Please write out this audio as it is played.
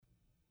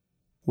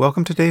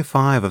Welcome to day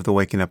 5 of the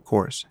Waking Up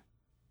course.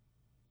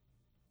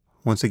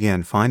 Once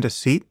again, find a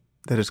seat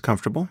that is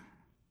comfortable,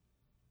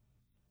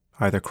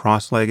 either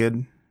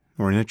cross-legged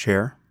or in a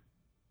chair,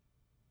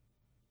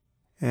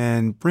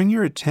 and bring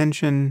your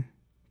attention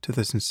to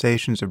the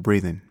sensations of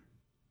breathing.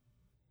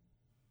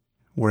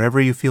 Wherever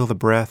you feel the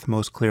breath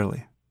most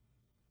clearly,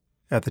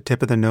 at the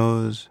tip of the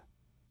nose,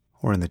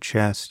 or in the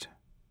chest,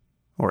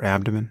 or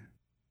abdomen.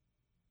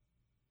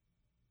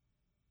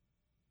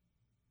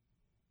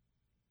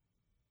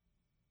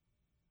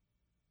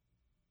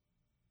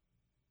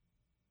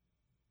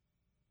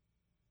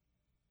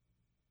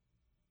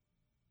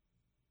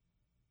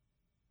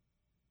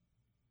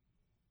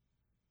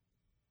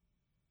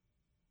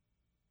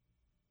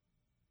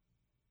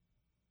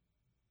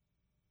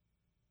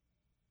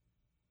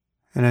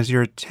 And as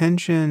your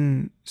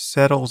attention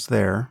settles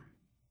there,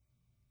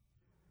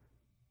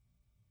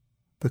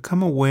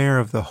 become aware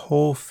of the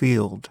whole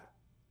field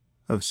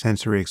of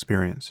sensory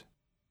experience.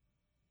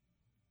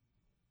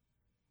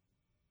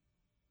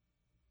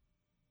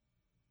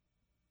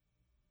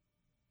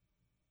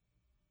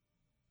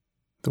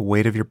 The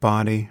weight of your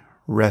body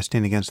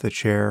resting against the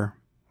chair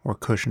or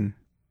cushion.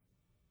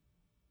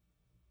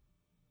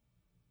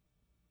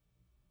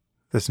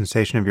 The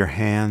sensation of your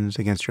hands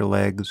against your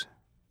legs.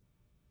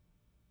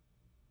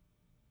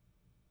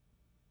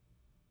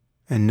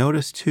 And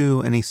notice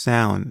too any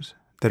sounds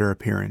that are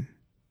appearing.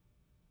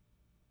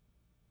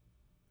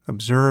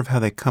 Observe how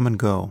they come and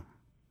go,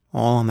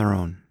 all on their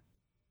own.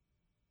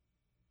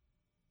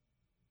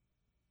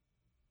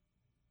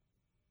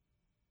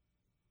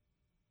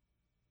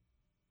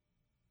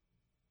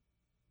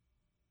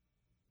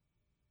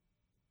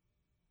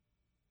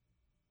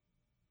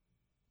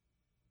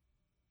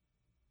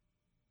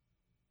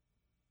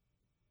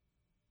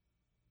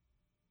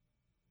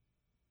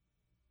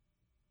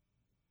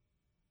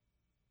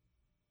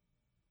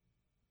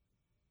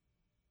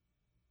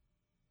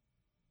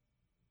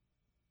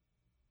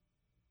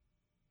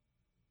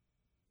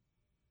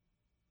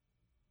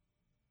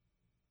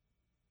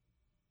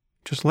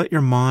 Just let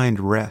your mind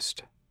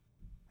rest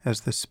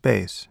as the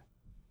space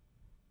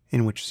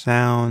in which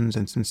sounds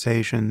and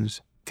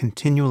sensations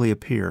continually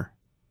appear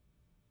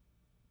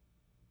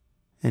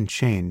and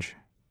change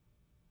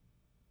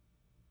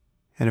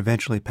and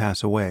eventually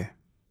pass away.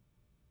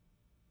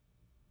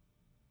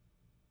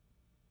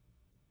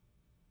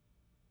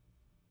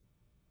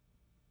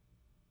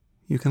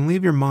 You can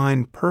leave your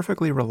mind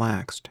perfectly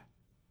relaxed,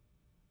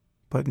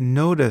 but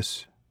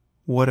notice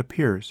what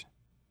appears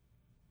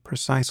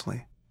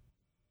precisely.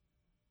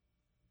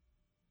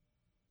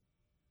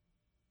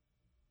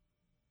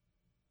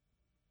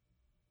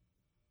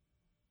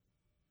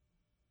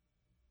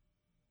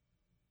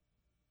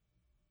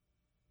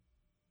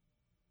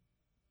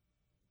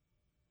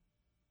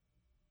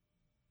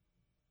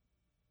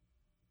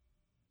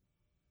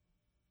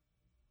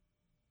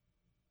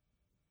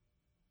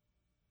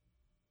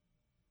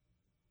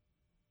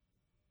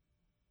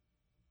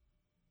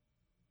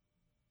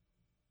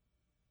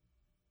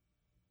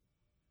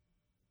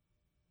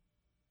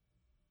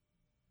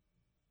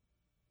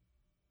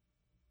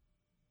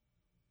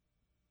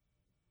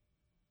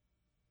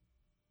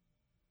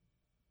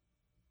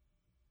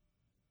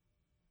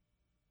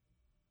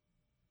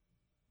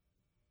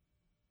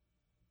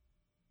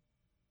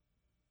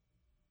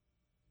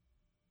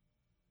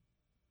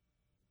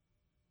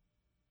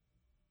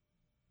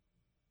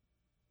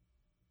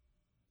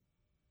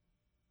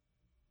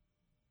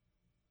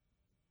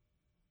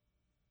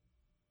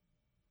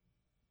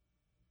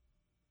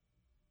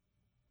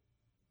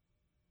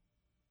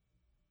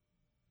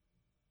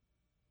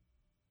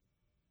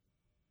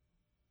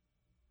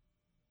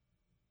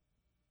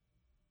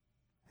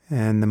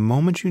 And the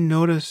moment you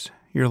notice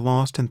you're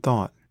lost in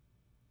thought,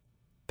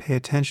 pay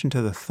attention to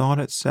the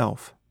thought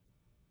itself.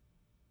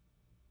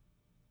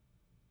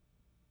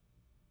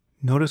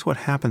 Notice what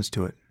happens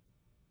to it.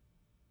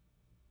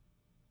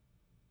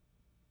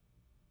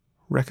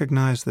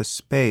 Recognize the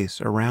space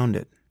around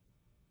it.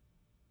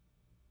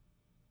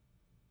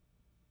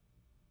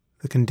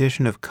 The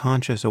condition of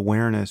conscious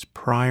awareness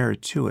prior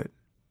to it.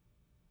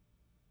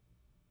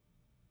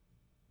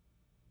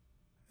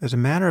 As a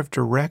matter of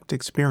direct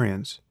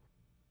experience,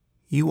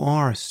 you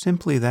are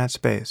simply that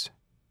space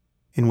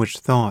in which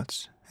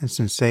thoughts and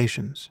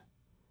sensations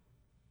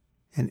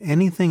and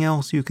anything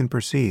else you can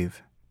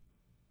perceive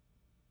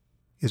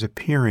is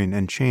appearing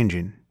and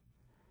changing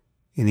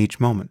in each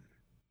moment.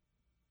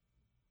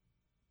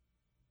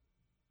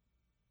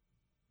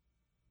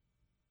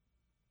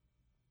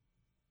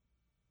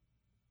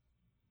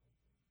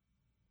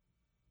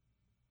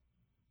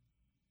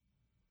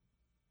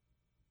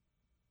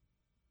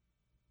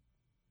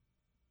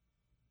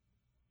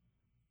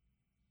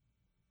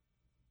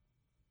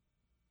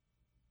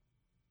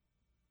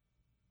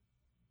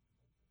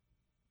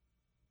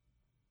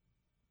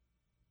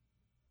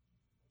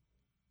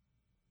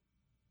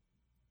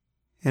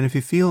 And if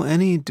you feel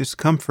any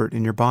discomfort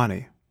in your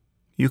body,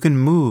 you can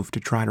move to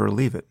try to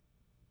relieve it.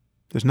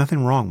 There's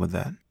nothing wrong with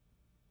that.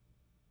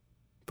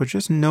 But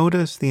just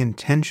notice the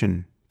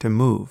intention to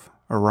move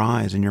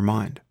arise in your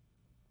mind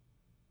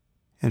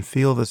and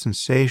feel the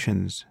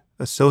sensations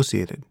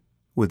associated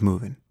with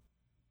moving.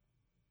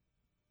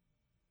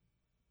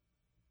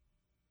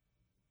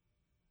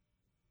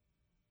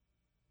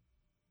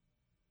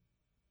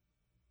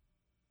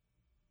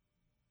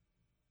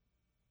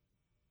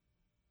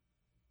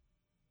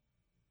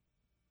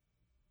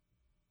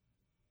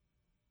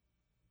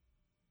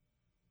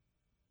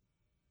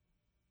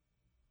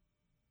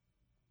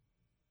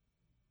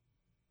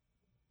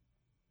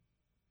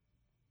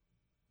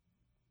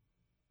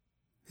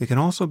 It can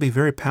also be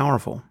very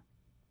powerful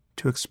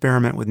to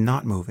experiment with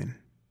not moving,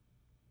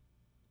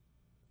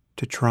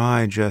 to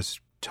try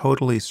just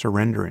totally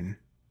surrendering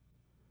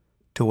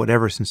to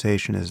whatever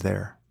sensation is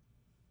there.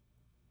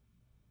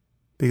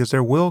 Because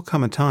there will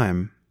come a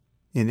time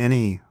in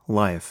any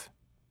life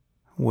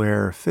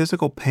where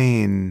physical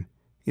pain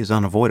is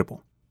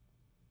unavoidable.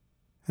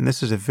 And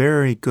this is a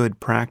very good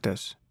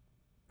practice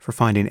for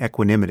finding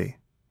equanimity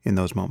in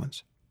those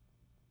moments.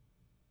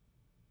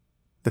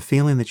 The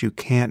feeling that you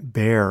can't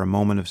bear a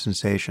moment of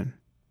sensation,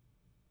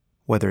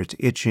 whether it's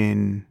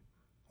itching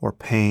or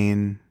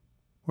pain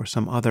or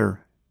some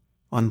other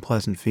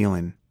unpleasant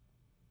feeling,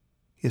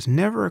 is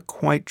never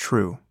quite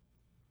true,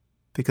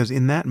 because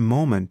in that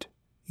moment,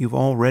 you've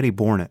already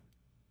borne it.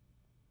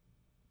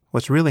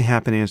 What's really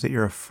happening is that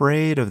you're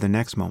afraid of the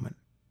next moment.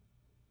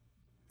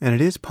 And it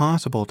is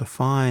possible to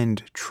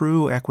find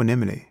true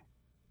equanimity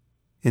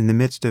in the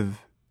midst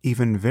of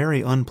even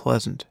very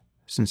unpleasant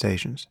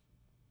sensations.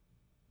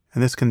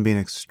 And this can be an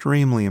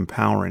extremely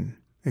empowering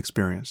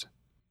experience.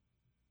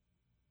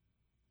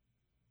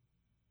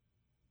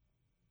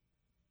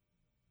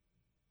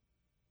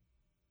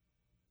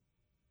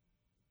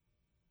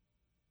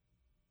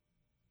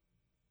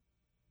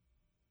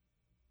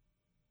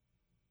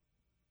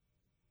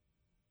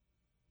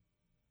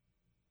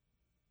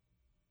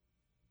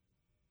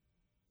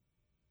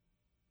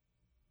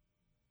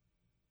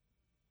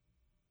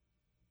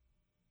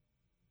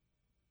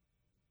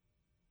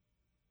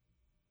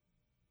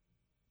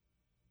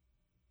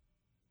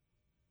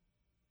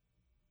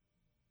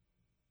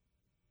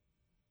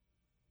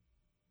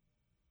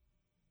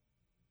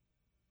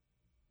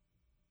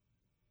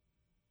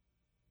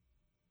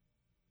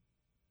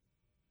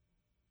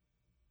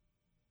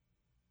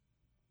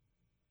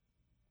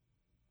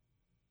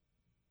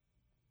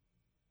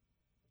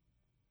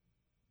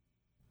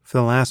 For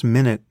the last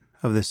minute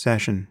of this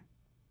session,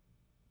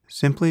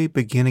 simply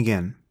begin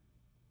again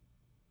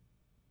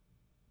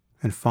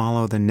and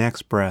follow the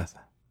next breath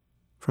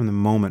from the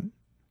moment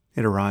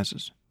it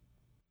arises.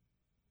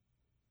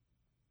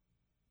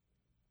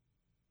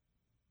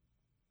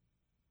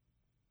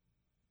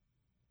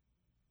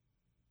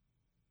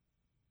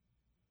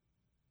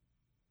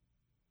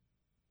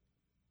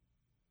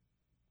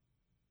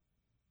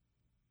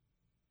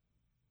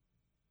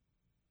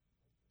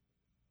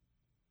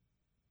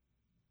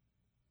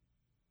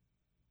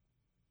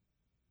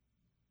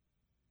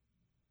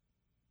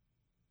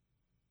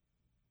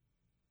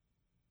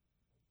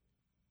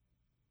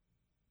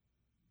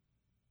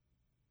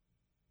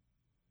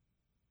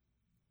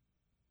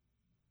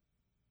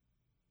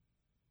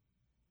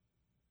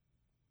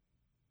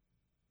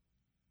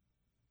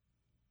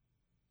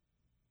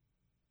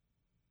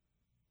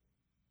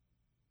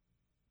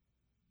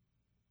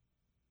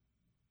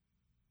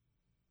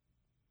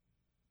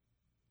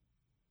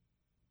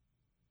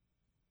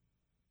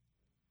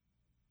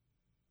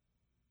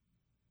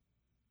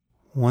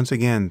 Once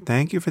again,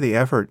 thank you for the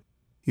effort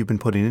you've been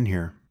putting in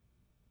here.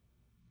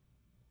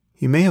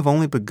 You may have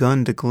only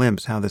begun to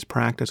glimpse how this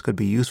practice could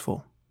be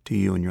useful to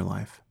you in your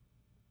life,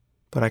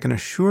 but I can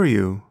assure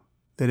you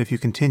that if you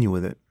continue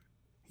with it,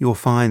 you will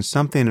find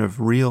something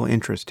of real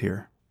interest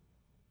here.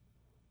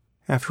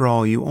 After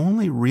all, you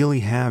only really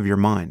have your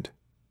mind.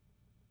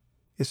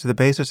 It's the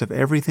basis of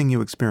everything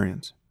you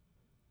experience.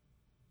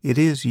 It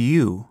is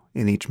you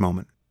in each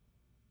moment.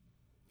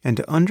 And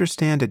to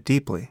understand it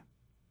deeply,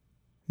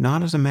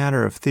 not as a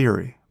matter of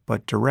theory,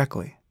 but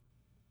directly,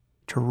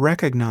 to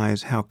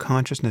recognize how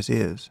consciousness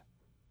is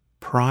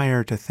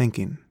prior to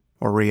thinking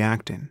or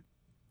reacting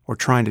or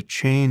trying to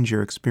change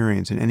your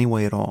experience in any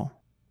way at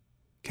all,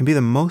 can be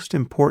the most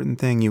important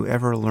thing you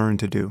ever learn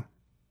to do.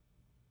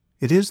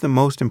 It is the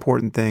most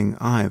important thing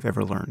I've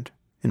ever learned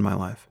in my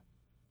life.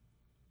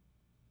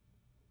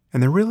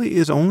 And there really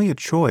is only a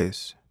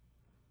choice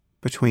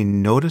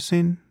between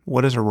noticing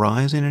what is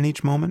arising in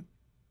each moment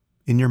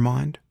in your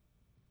mind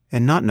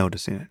and not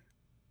noticing it.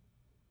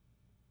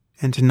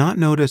 And to not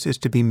notice is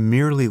to be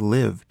merely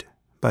lived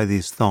by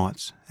these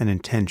thoughts and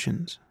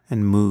intentions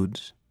and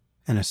moods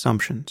and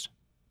assumptions.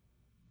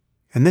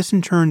 And this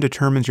in turn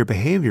determines your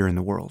behavior in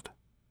the world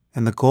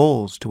and the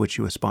goals to which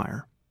you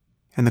aspire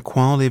and the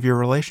quality of your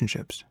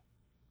relationships.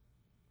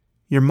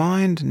 Your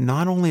mind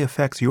not only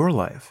affects your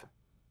life,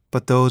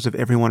 but those of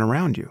everyone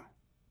around you.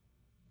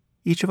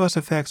 Each of us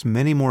affects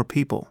many more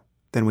people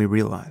than we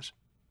realize.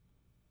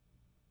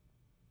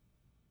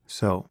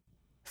 So,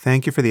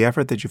 thank you for the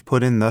effort that you've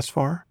put in thus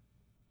far,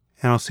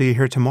 and I'll see you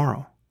here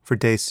tomorrow for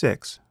day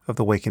 6 of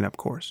the Waking Up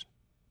course.